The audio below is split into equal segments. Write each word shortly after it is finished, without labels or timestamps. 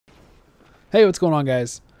Hey, what's going on,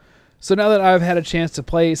 guys? So now that I've had a chance to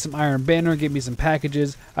play some Iron Banner, get me some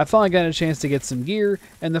packages, I finally got a chance to get some gear,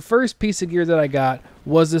 and the first piece of gear that I got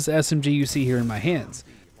was this SMG you see here in my hands.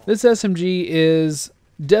 This SMG is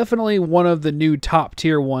definitely one of the new top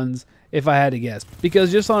tier ones, if I had to guess,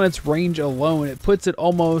 because just on its range alone, it puts it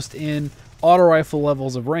almost in auto rifle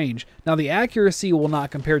levels of range. Now the accuracy will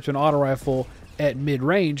not compare to an auto rifle at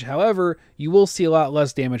mid-range, however, you will see a lot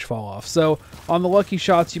less damage fall off. So on the lucky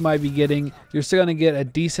shots you might be getting, you're still going to get a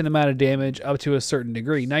decent amount of damage up to a certain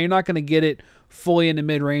degree. Now you're not going to get it fully into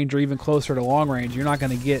mid-range or even closer to long range. You're not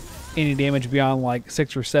going to get any damage beyond like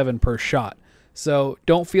 6 or 7 per shot. So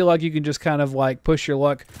don't feel like you can just kind of like push your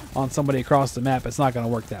luck on somebody across the map. It's not going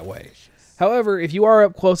to work that way. However, if you are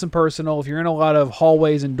up close and personal, if you're in a lot of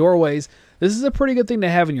hallways and doorways, this is a pretty good thing to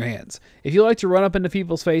have in your hands. If you like to run up into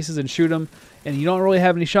people's faces and shoot them, and you don't really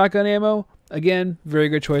have any shotgun ammo, again, very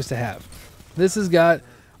good choice to have. This has got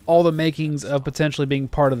all the makings of potentially being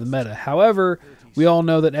part of the meta. However, we all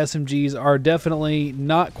know that SMGs are definitely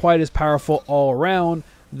not quite as powerful all around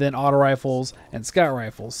than auto rifles and scout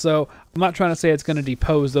rifles. So I'm not trying to say it's going to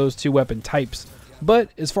depose those two weapon types, but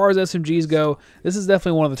as far as SMGs go, this is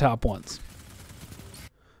definitely one of the top ones.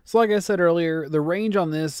 So like I said earlier, the range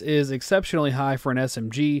on this is exceptionally high for an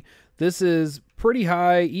SMG. This is pretty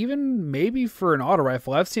high, even maybe for an auto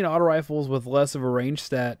rifle. I've seen auto rifles with less of a range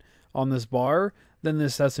stat on this bar than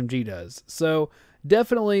this SMG does. So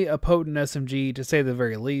definitely a potent SMG to say the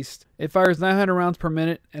very least. It fires 900 rounds per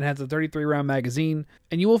minute and has a 33 round magazine,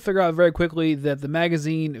 and you will figure out very quickly that the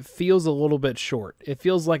magazine feels a little bit short. It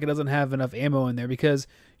feels like it doesn't have enough ammo in there because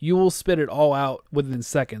you will spit it all out within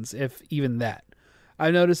seconds, if even that.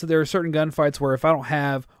 I've noticed that there are certain gunfights where if I don't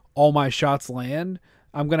have all my shots land,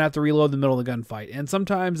 I'm going to have to reload the middle of the gunfight, and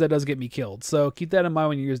sometimes that does get me killed, so keep that in mind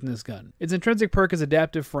when you're using this gun. Its intrinsic perk is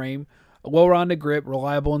Adaptive Frame, a well-rounded grip,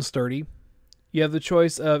 reliable and sturdy. You have the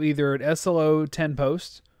choice of either an SLO 10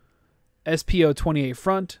 post, SPO 28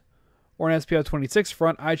 front, or an SPO 26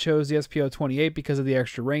 front. I chose the SPO 28 because of the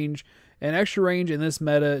extra range, and extra range in this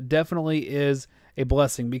meta definitely is a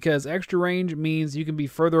blessing because extra range means you can be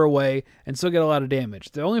further away and still get a lot of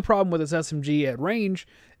damage. The only problem with this SMG at range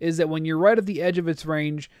is that when you're right at the edge of its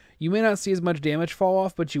range, you may not see as much damage fall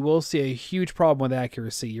off, but you will see a huge problem with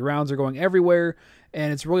accuracy. Your rounds are going everywhere,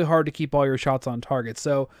 and it's really hard to keep all your shots on target,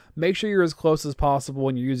 so make sure you're as close as possible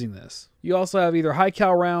when you're using this. You also have either high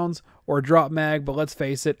cal rounds or drop mag, but let's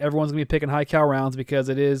face it, everyone's going to be picking high cal rounds because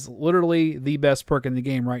it is literally the best perk in the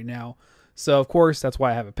game right now. So of course, that's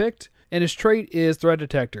why I have it picked. And his trait is Threat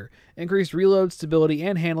Detector, increased reload, stability,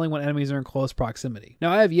 and handling when enemies are in close proximity.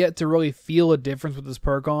 Now, I have yet to really feel a difference with this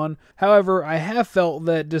perk on. However, I have felt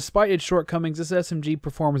that despite its shortcomings, this SMG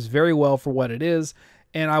performs very well for what it is,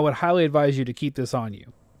 and I would highly advise you to keep this on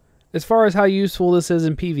you. As far as how useful this is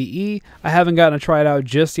in PvE, I haven't gotten to try it out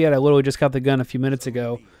just yet. I literally just got the gun a few minutes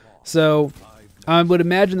ago. So I would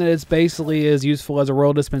imagine that it's basically as useful as a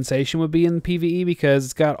Royal Dispensation would be in PvE because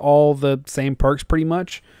it's got all the same perks pretty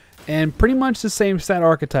much. And pretty much the same stat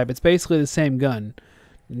archetype. It's basically the same gun.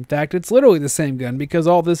 In fact, it's literally the same gun because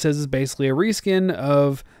all this is basically a reskin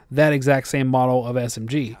of that exact same model of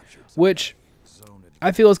SMG, which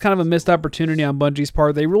I feel is kind of a missed opportunity on Bungie's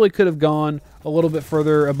part. They really could have gone a little bit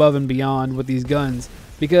further above and beyond with these guns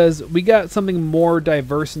because we got something more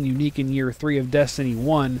diverse and unique in Year 3 of Destiny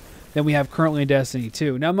 1 than we have currently in Destiny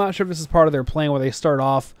 2. Now, I'm not sure if this is part of their plan where they start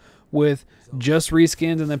off with just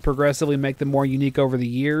reskins and then progressively make them more unique over the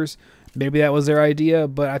years. Maybe that was their idea,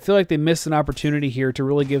 but I feel like they missed an opportunity here to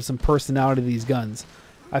really give some personality to these guns.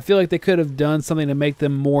 I feel like they could have done something to make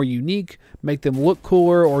them more unique, make them look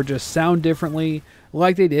cooler, or just sound differently,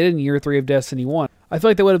 like they did in Year 3 of Destiny 1. I feel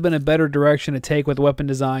like that would have been a better direction to take with weapon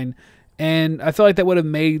design, and I feel like that would have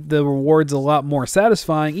made the rewards a lot more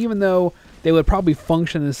satisfying, even though they would probably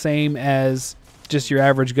function the same as just your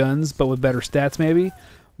average guns, but with better stats maybe.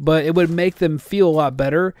 But it would make them feel a lot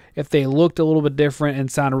better if they looked a little bit different and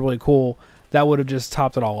sounded really cool. That would have just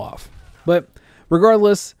topped it all off. But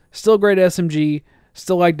regardless, still great SMG,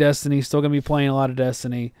 still like Destiny, still going to be playing a lot of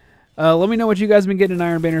Destiny. Let me know what you guys have been getting in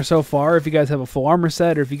Iron Banner so far, if you guys have a full armor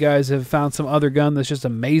set, or if you guys have found some other gun that's just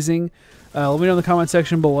amazing. Let me know in the comment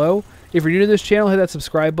section below. If you're new to this channel, hit that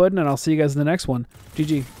subscribe button, and I'll see you guys in the next one.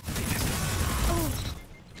 GG.